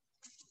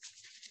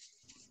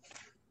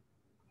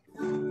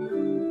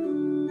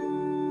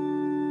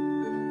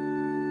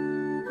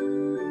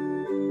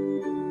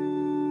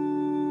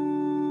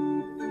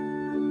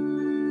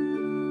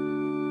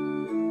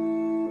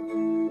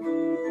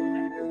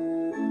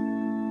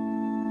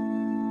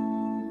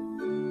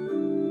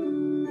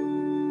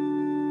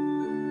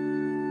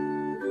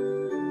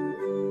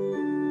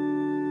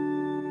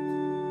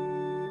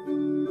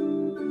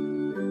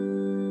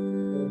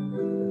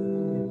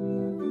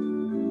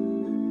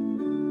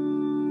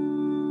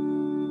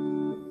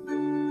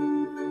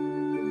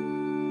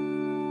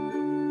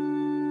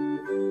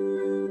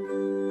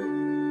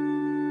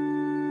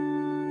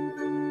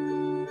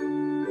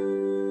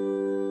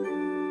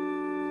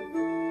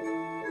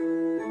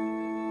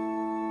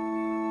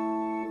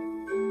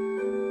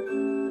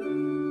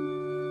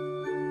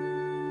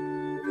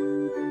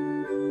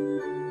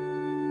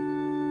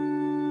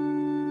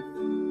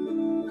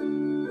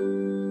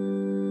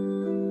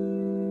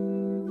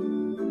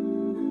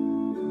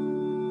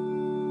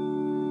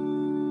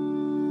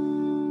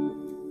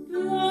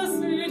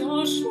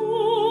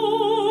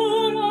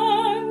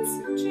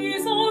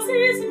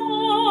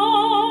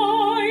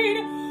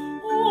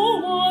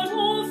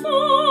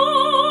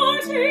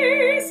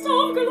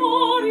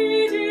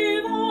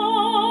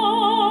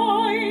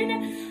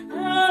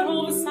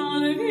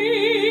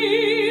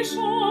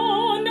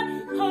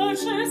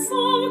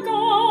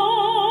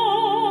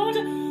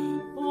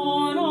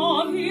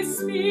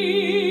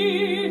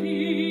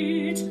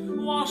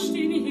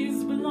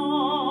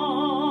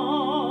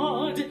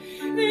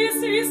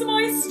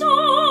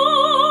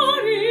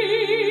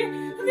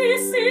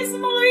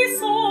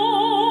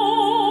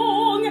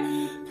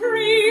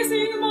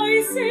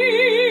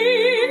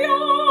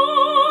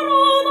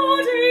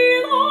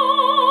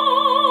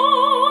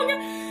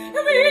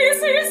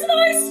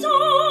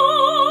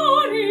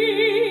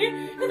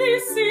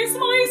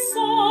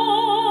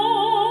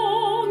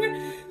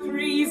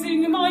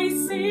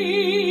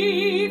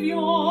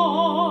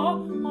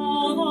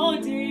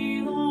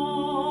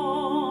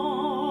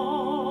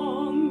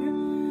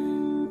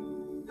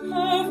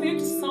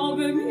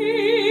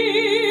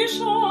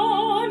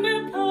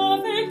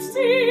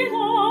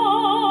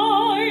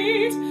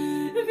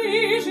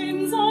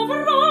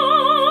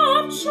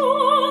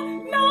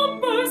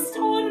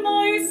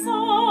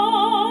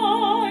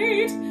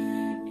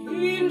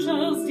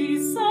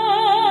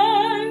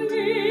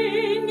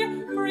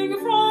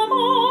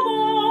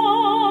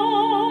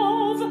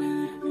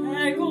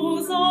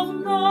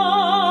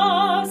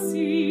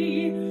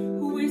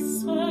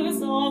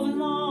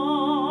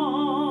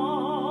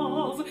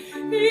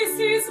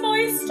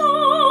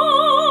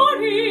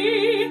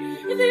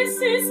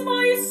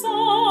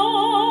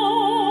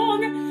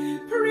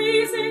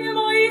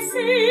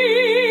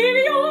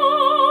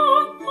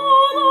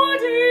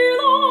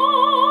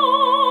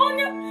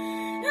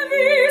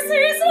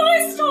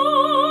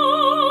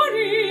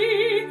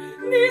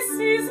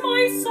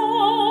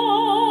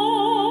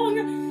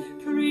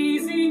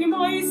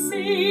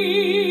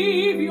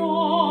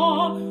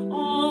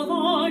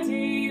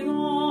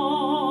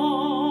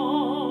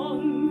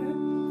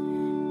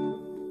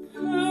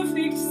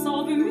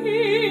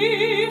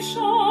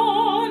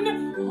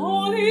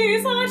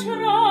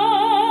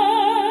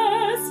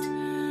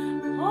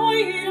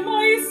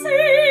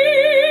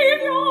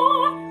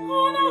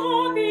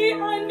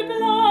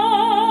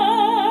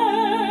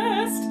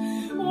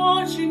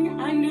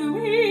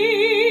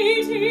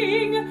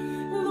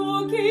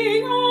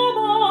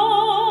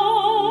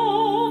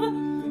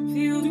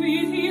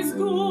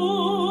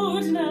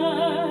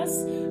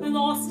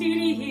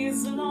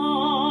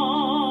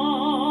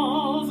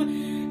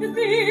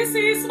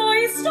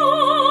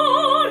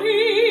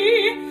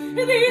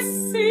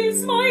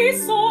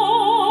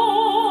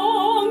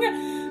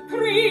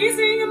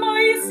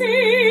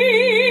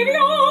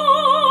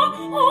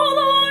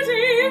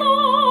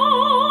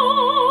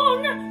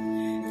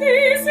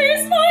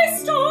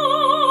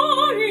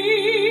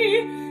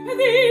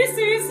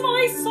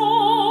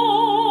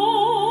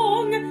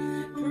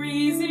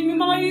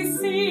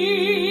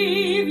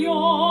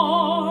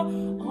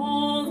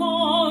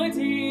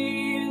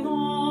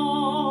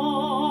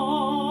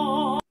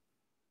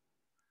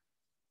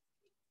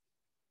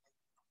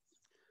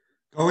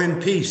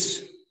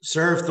 peace.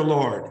 Serve the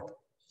Lord.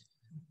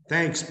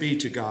 Thanks be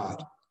to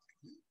God.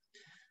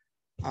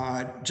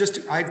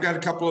 I've got a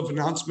couple of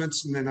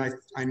announcements, and then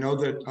I know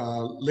that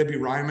Libby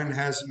Ryman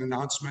has an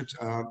announcement.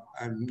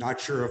 I'm not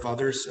sure of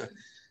others.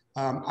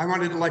 I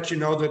wanted to let you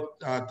know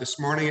that this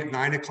morning at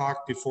 9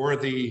 o'clock before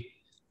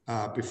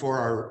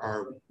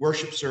our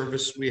worship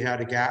service, we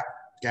had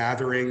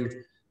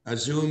a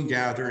Zoom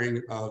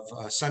gathering of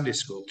Sunday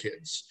school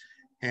kids.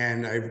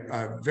 And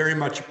I very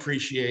much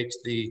appreciate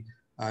the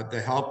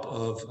help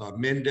of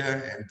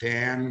Minda and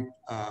Dan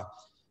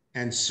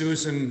and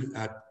Susan,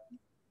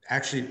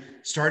 actually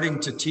starting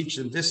to teach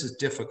them. This is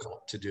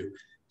difficult to do.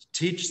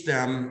 Teach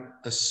them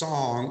a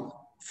song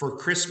for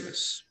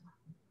Christmas.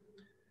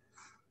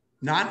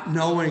 Not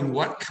knowing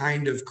what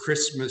kind of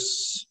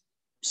Christmas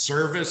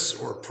service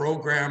or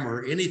program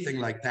or anything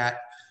like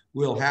that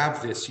we'll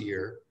have this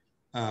year.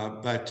 I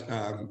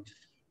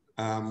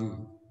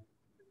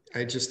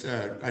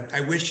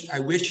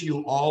wish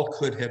you all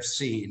could have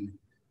seen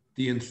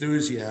the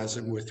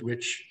enthusiasm with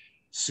which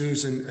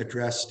Susan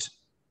addressed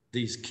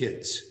these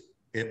kids.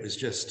 It was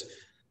just,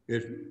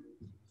 it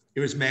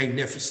was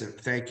magnificent.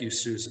 Thank you,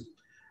 Susan.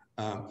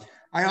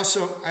 I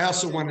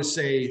also want to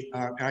say,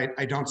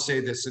 I don't say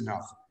this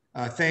enough.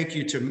 Thank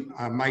you to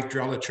Mike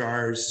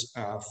Drelichars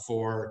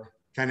for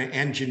kind of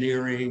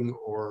engineering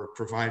or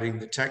providing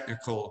the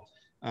technical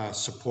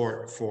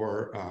support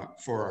for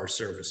our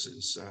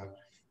services.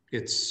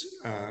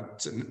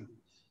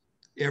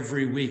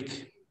 Every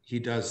week he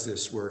does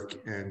this work,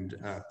 and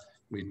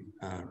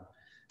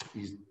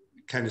he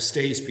kind of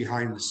stays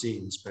behind the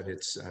scenes, but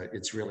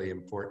it's really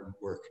important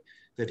work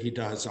that he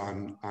does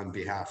on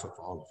behalf of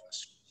all of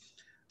us.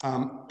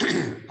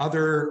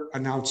 Other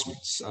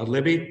announcements,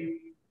 Libby?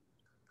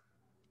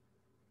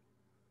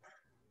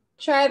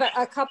 Sure, I have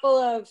a couple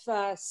of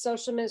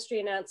social ministry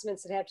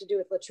announcements that have to do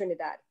with La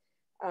Trinidad.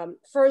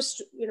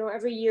 First,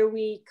 every year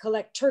we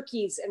collect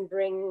turkeys and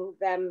bring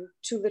them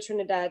to La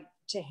Trinidad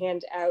to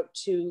hand out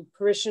to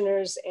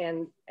parishioners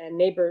and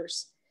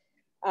neighbors.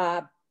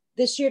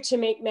 This year, to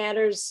make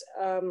matters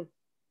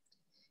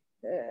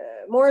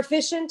more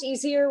efficient,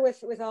 easier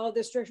with all of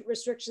the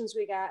restrictions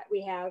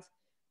we have,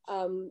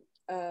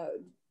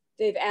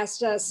 they've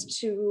asked us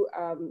to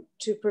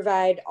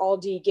provide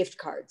Aldi gift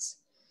cards.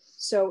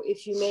 So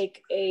if you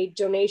make a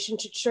donation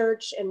to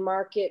church and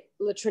market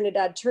La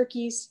Trinidad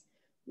turkeys,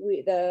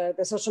 the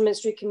social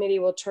ministry committee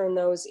will turn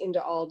those into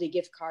Aldi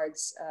gift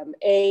cards.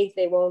 A,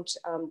 they won't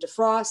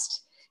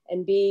defrost,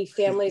 and B,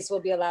 families will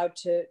be allowed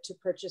to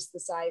purchase the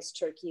size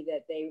turkey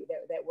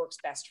that works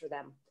best for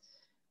them.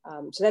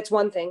 So that's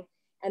one thing.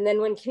 And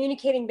then when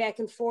communicating back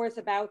and forth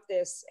about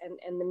this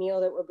and the meal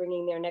that we're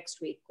bringing there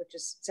next week, which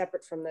is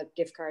separate from the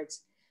gift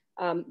cards,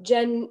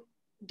 Jen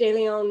De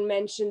Leon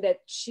mentioned that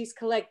she's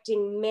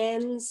collecting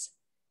men's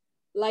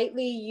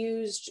lightly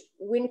used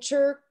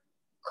winter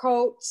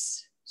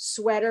coats,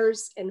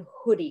 sweaters, and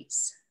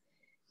hoodies.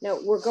 Now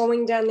we're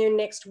going down there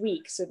next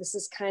week, so this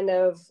is kind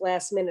of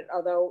last minute,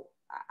 although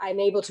I'm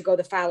able to go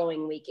the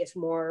following week if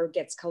more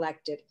gets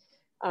collected.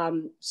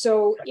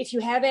 So if you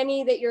have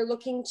any that you're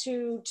looking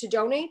to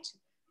donate,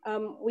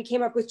 we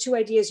came up with 2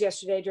 ideas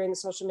yesterday during the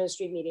social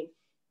ministry meeting.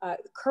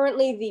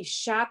 Currently, the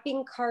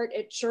shopping cart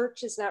at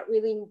church is not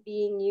really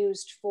being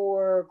used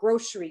for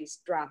groceries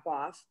drop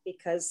off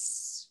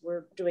because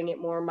we're doing it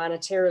more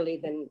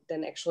monetarily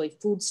than actually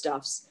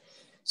foodstuffs.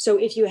 So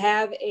if you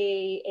have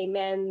a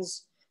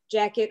men's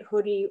jacket,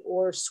 hoodie,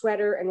 or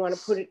sweater and want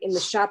to put it in the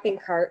shopping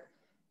cart,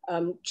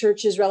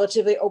 church is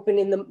relatively open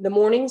in the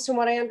mornings, from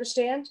what I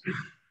understand.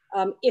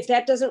 If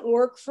that doesn't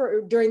work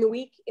during the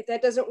week, if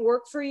that doesn't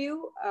work for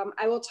you,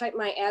 I will type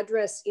my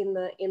address in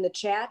the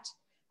chat.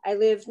 I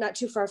live not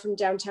too far from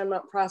downtown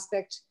Mount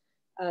Prospect.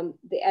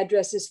 The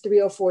address is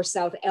 304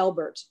 South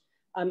Albert.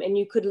 And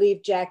you could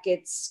leave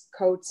jackets,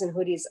 coats, and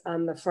hoodies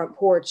on the front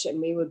porch, and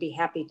we would be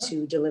happy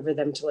to deliver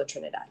them to La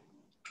Trinidad.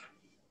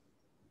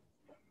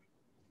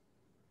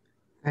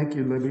 Thank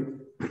you, Libby.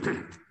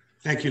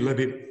 Thank you,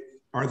 Libby.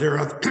 Are there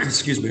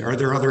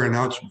other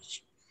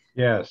announcements?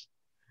 Yes.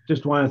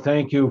 Just want to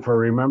thank you for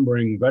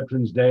remembering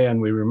Veterans Day,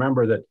 and we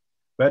remember that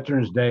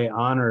Veterans Day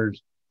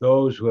honors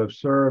those who have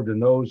served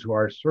and those who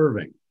are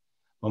serving.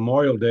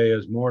 Memorial Day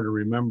is more to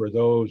remember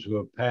those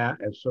who have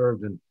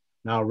served and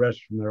now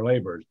rest from their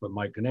labors. But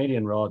my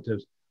Canadian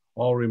relatives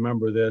all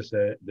remember this.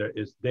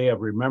 It's Day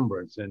of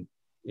Remembrance in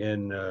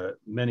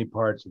many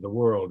parts of the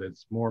world.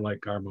 It's more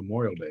like our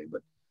Memorial Day.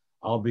 But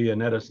I'll be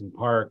in Edison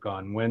Park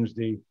on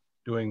Wednesday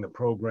doing the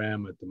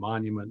program at the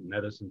monument in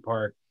Edison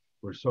Park.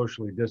 We're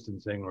socially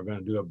distancing. We're going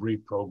to do a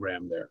brief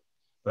program there.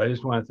 But I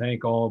just want to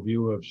thank all of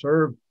you who have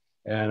served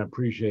and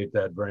appreciate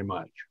that very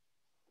much.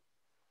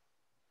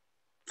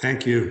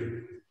 Thank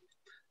you.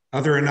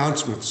 Other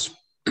announcements?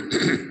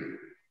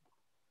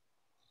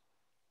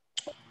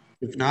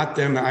 If not,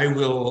 then I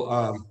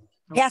will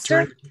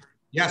Pastor?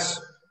 Yes,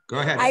 go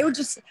ahead. I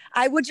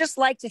would just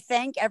like to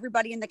thank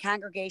everybody in the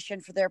congregation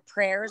for their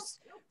prayers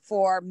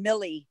for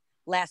Millie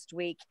last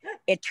week.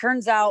 It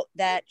turns out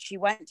that she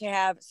went to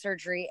have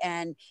surgery,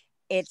 and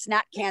it's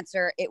not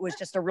cancer. It was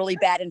just a really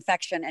bad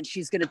infection and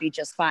she's going to be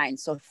just fine.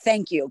 So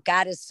thank you.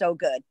 God is so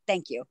good.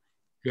 Thank you.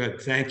 Good.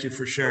 Thank you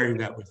for sharing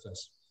that with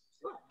us.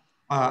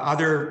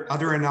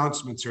 Other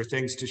announcements or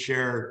things to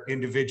share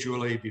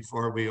individually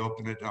before we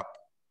open it up?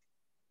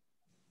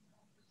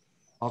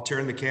 I'll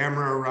turn the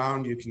camera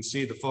around. You can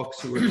see the folks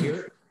who are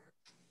here.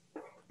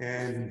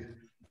 And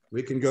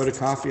we can go to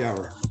coffee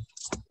hour.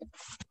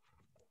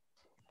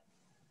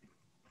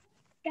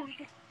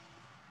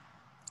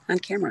 On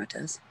camera it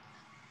does.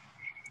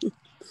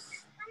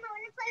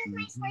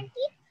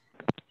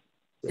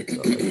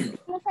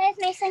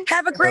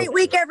 Have a great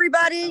week,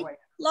 everybody.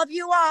 Love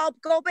you all.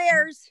 Go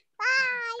Bears. Bye.